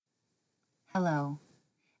Hello,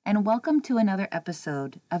 and welcome to another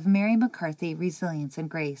episode of Mary McCarthy Resilience and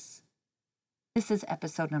Grace. This is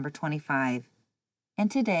episode number 25,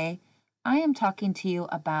 and today I am talking to you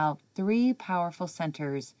about 3 powerful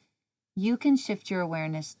centers you can shift your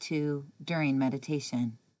awareness to during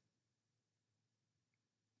meditation.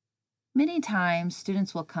 Many times,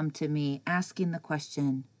 students will come to me asking the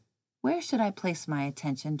question, where should I place my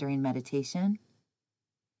attention during meditation?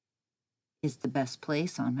 Is the best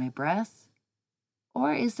place on my breath?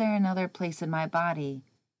 Or is there another place in my body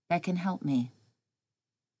that can help me?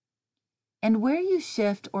 And where you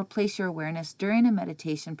shift or place your awareness during a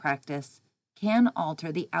meditation practice can alter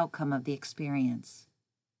the outcome of the experience.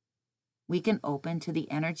 We can open to the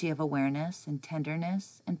energy of awareness and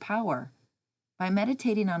tenderness and power by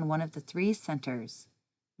meditating on one of the 3 centers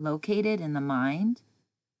located in the mind,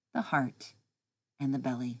 the heart, and the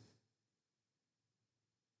belly.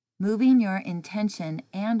 Moving your intention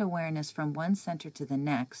and awareness from one center to the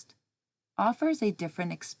next offers a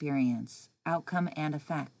different experience, outcome, and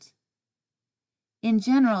effect. In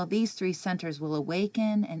general, these 3 centers will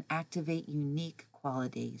awaken and activate unique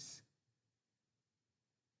qualities.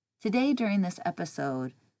 Today, during this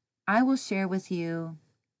episode, I will share with you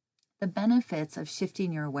the benefits of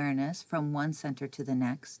shifting your awareness from one center to the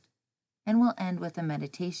next, and we'll end with a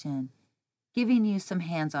meditation, giving you some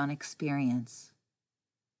hands-on experience.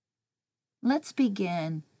 Let's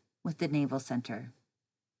begin with the navel center.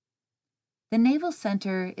 The navel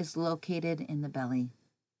center is located in the belly,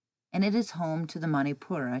 and it is home to the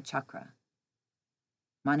Manipura chakra.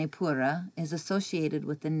 Manipura is associated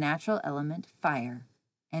with the natural element fire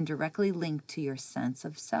and directly linked to your sense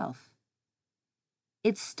of self.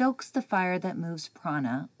 It stokes the fire that moves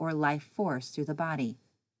prana or life force through the body.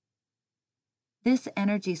 This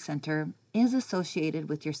energy center is associated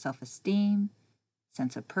with your self-esteem,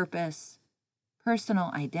 sense of purpose, personal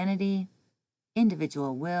identity,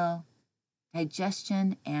 individual will,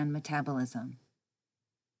 digestion, and metabolism.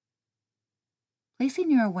 Placing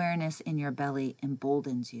your awareness in your belly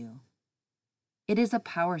emboldens you. It is a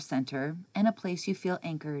power center and a place you feel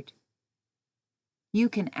anchored. You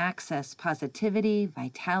can access positivity,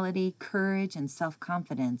 vitality, courage, and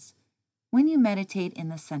self-confidence when you meditate in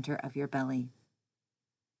the center of your belly.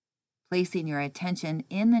 Placing your attention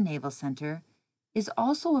in the navel center is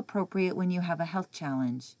also appropriate when you have a health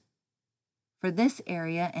challenge, for this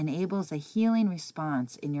area enables a healing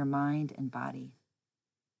response in your mind and body.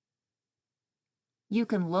 You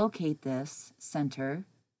can locate this center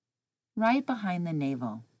right behind the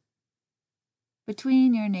navel,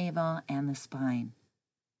 between your navel and the spine.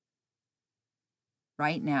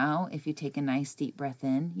 Right now, if you take a nice deep breath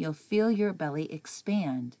in, you'll feel your belly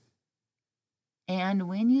expand. And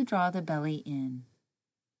when you draw the belly in,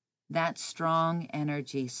 that strong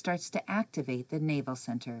energy starts to activate the navel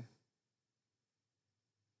center.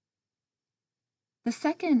 The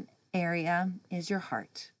second area is your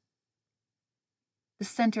heart. The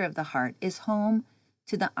center of the heart is home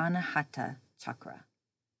to the Anahata chakra.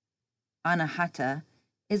 Anahata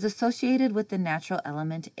is associated with the natural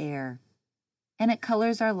element air, and it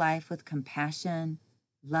colors our life with compassion,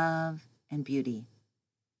 love, and beauty.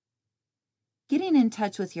 Getting in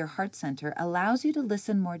touch with your heart center allows you to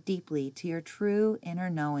listen more deeply to your true inner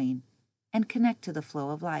knowing and connect to the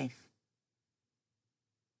flow of life.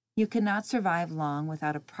 You cannot survive long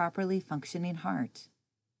without a properly functioning heart,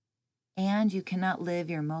 and you cannot live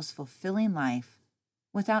your most fulfilling life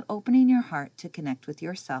without opening your heart to connect with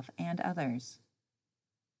yourself and others.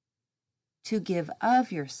 To give of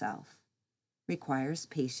yourself requires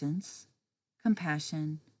patience,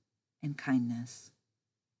 compassion, and kindness.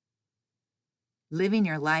 Living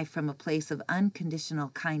your life from a place of unconditional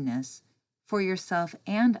kindness for yourself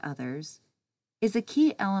and others is a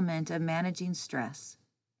key element of managing stress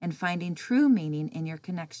and finding true meaning in your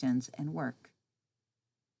connections and work.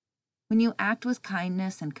 When you act with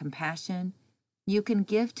kindness and compassion, you can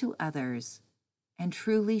give to others and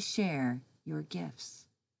truly share your gifts.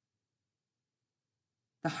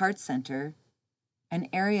 The heart center, an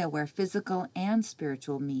area where physical and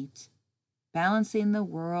spiritual meet, balancing the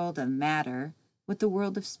world of matter with the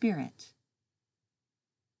world of spirit.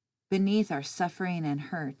 Beneath our suffering and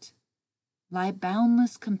hurt lie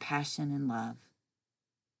boundless compassion and love.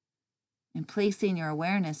 And placing your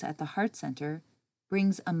awareness at the heart center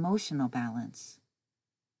brings emotional balance.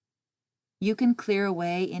 You can clear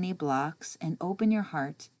away any blocks and open your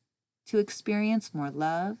heart to experience more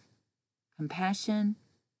love, compassion,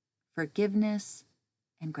 forgiveness,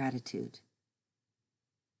 and gratitude.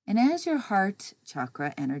 And as your heart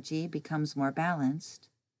chakra energy becomes more balanced,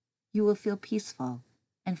 you will feel peaceful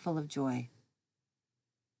and full of joy.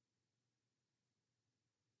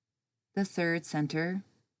 The third center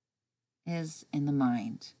is in the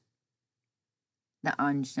mind. The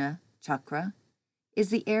Ajna chakra is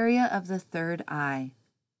the area of the third eye,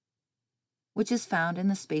 which is found in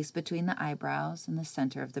the space between the eyebrows and the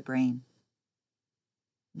center of the brain.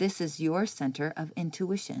 This is your center of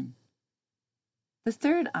intuition. The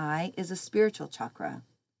third eye is a spiritual chakra,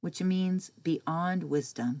 which means beyond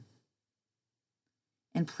wisdom.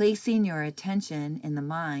 And placing your attention in the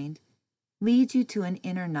mind leads you to an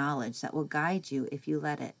inner knowledge that will guide you if you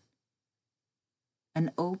let it.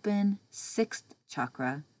 An open sixth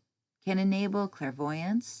chakra can enable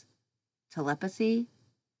clairvoyance, telepathy,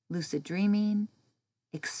 lucid dreaming,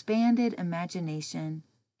 expanded imagination,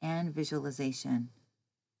 and visualization.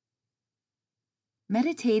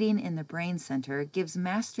 Meditating in the brain center gives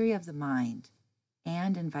mastery of the mind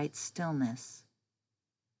and invites stillness.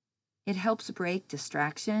 It helps break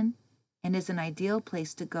distraction and is an ideal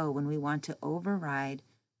place to go when we want to override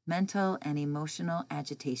mental and emotional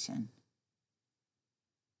agitation.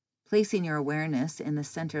 Placing your awareness in the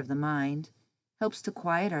center of the mind helps to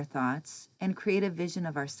quiet our thoughts and create a vision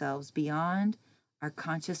of ourselves beyond our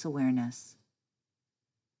conscious awareness.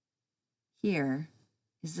 Here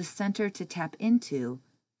is the center to tap into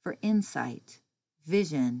for insight,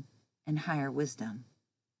 vision, and higher wisdom.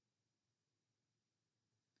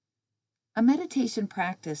 A meditation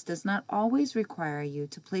practice does not always require you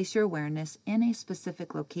to place your awareness in a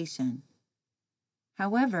specific location.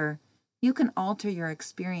 However, you can alter your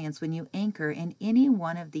experience when you anchor in any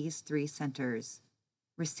one of these three centers,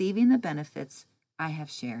 receiving the benefits I have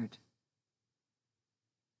shared.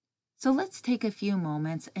 So let's take a few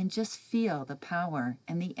moments and just feel the power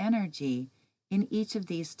and the energy in each of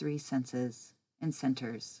these three senses and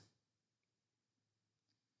centers.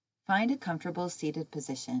 Find a comfortable seated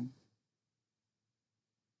position.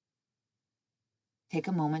 Take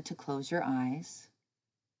a moment to close your eyes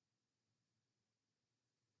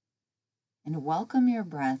and welcome your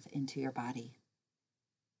breath into your body.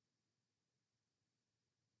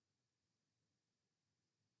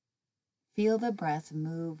 Feel the breath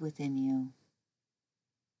move within you,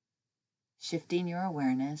 shifting your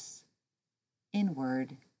awareness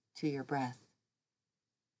inward to your breath.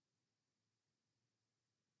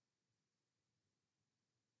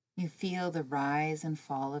 You feel the rise and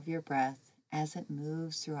fall of your breath as it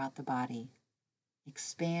moves throughout the body,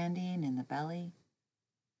 expanding in the belly,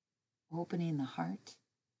 opening the heart,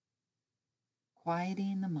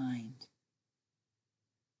 quieting the mind.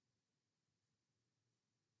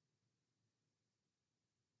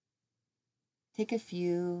 Take a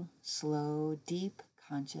few slow, deep,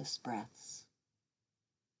 conscious breaths.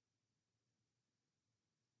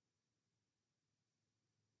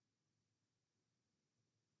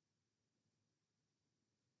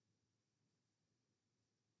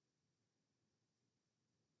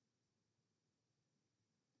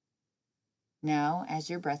 Now, as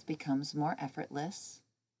your breath becomes more effortless,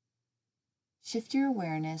 shift your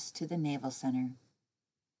awareness to the navel center.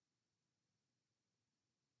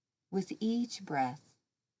 With each breath,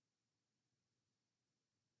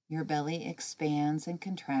 your belly expands and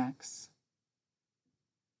contracts,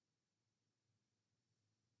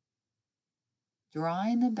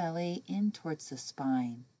 drawing the belly in towards the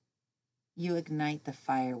spine. You ignite the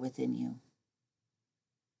fire within you.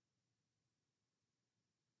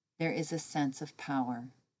 There is a sense of power,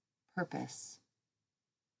 purpose.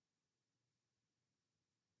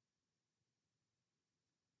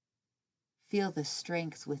 Feel the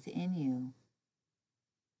strength within you.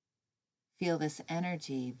 Feel this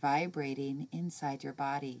energy vibrating inside your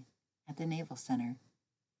body at the navel center.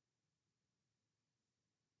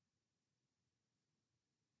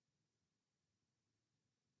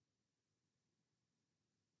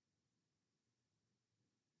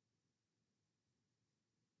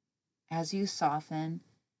 As you soften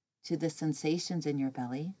to the sensations in your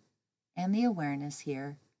belly and the awareness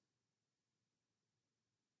here,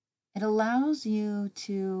 it allows you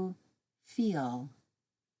to feel,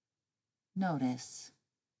 notice.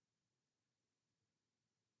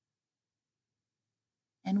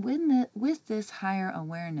 And with this higher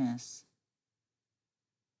awareness,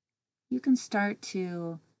 you can start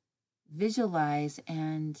to visualize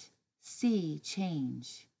and see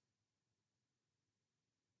change.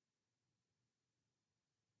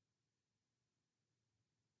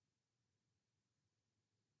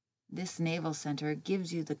 This navel center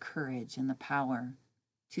gives you the courage and the power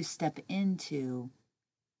to step into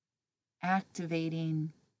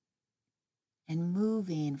activating and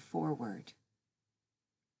moving forward.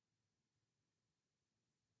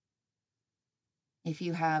 If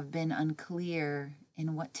you have been unclear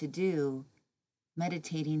in what to do,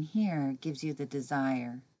 meditating here gives you the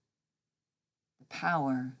desire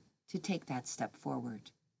power to take that step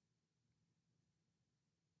forward.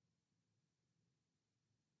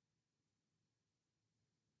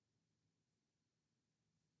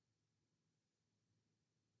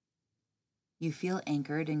 You feel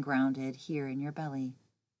anchored and grounded here in your belly.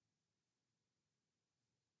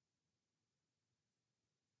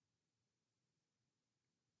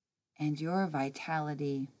 And your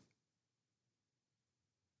vitality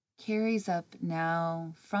carries up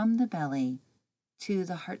now from the belly to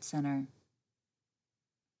the heart center,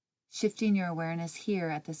 shifting your awareness here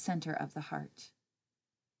at the center of the heart.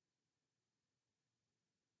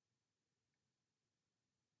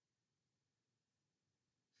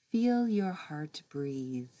 Feel your heart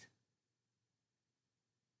breathe.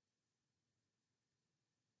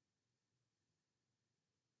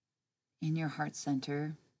 In your heart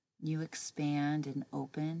center, you expand and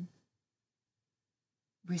open,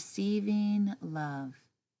 receiving love.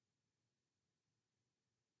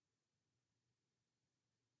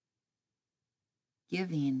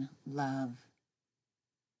 Giving love.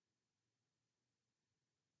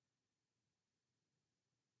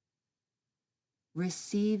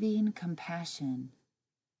 Receiving compassion.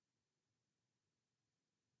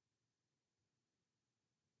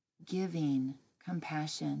 Giving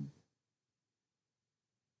compassion.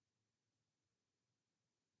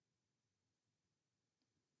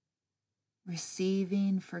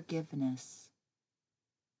 Receiving forgiveness.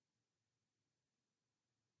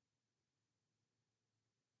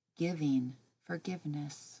 Giving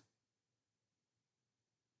forgiveness.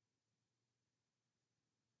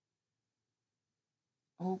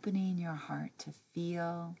 Opening your heart to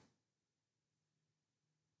feel,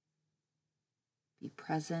 be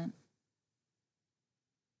present,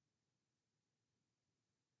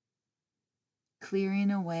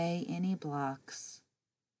 clearing away any blocks,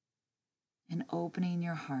 and opening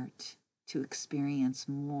your heart to experience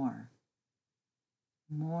more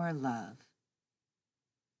love,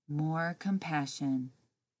 more compassion,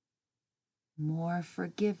 more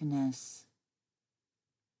forgiveness,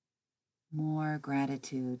 more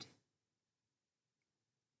gratitude.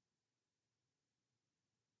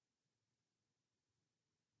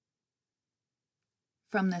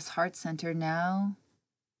 From this heart center now,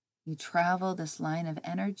 you travel this line of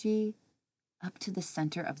energy up to the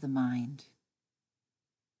center of the mind.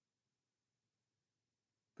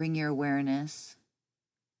 Bring your awareness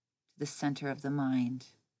to the center of the mind,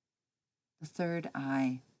 the third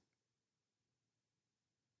eye.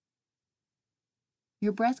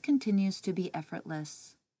 Your breath continues to be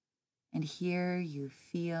effortless, and here you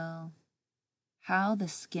feel how the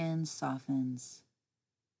skin softens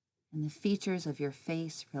and the features of your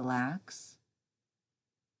face relax.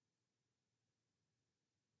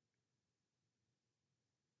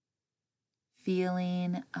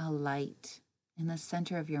 Feeling a light in the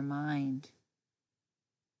center of your mind.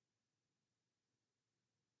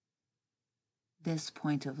 This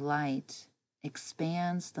point of light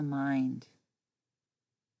expands the mind,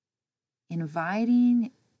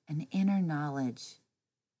 inviting an inner knowledge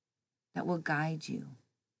that will guide you,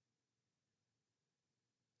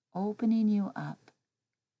 opening you up.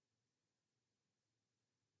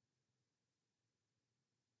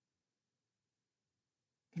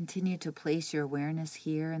 Continue to place your awareness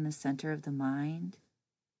here in the center of the mind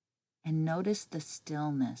and notice the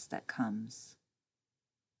stillness that comes.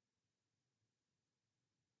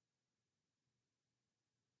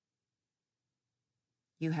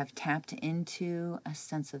 You have tapped into a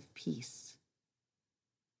sense of peace,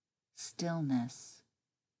 stillness.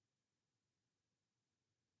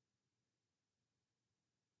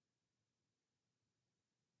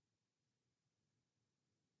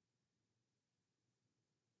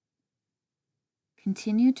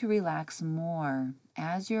 Continue to relax more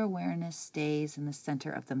as your awareness stays in the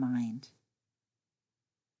center of the mind.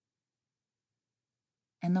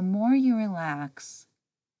 And the more you relax,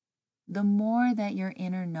 the more that your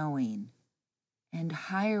inner knowing and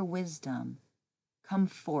higher wisdom come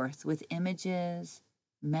forth with images,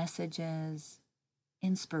 messages,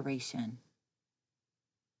 inspiration.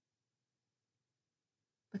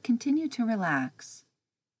 But continue to relax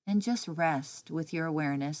and just rest with your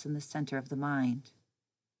awareness in the center of the mind.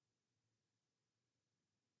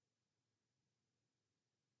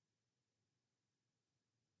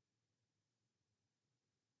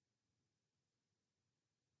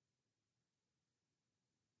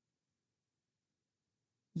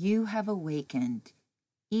 You have awakened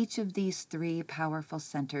each of these three powerful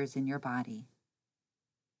centers in your body: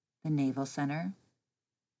 the navel center,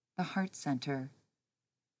 the heart center,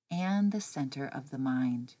 and the center of the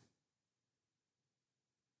mind.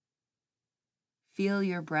 Feel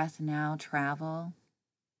your breath now travel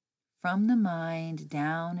from the mind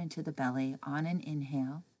down into the belly on an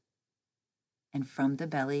inhale, and from the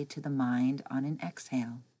belly to the mind on an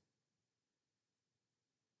exhale.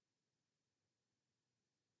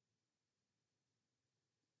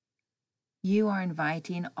 You are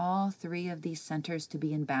inviting all three of these centers to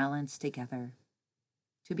be in balance together,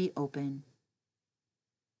 to be open.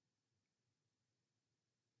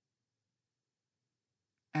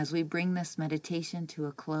 As we bring this meditation to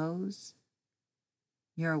a close,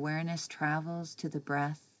 your awareness travels to the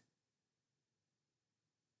breath,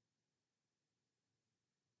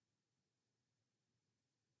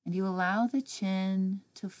 and you allow the chin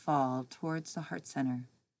to fall towards the heart center.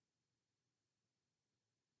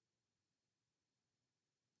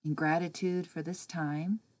 In gratitude for this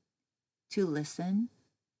time to listen,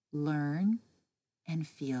 learn, and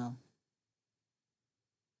feel.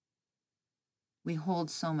 We hold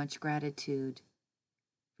so much gratitude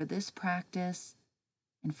for this practice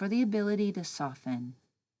and for the ability to soften.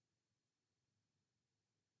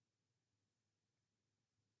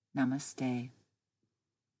 Namaste.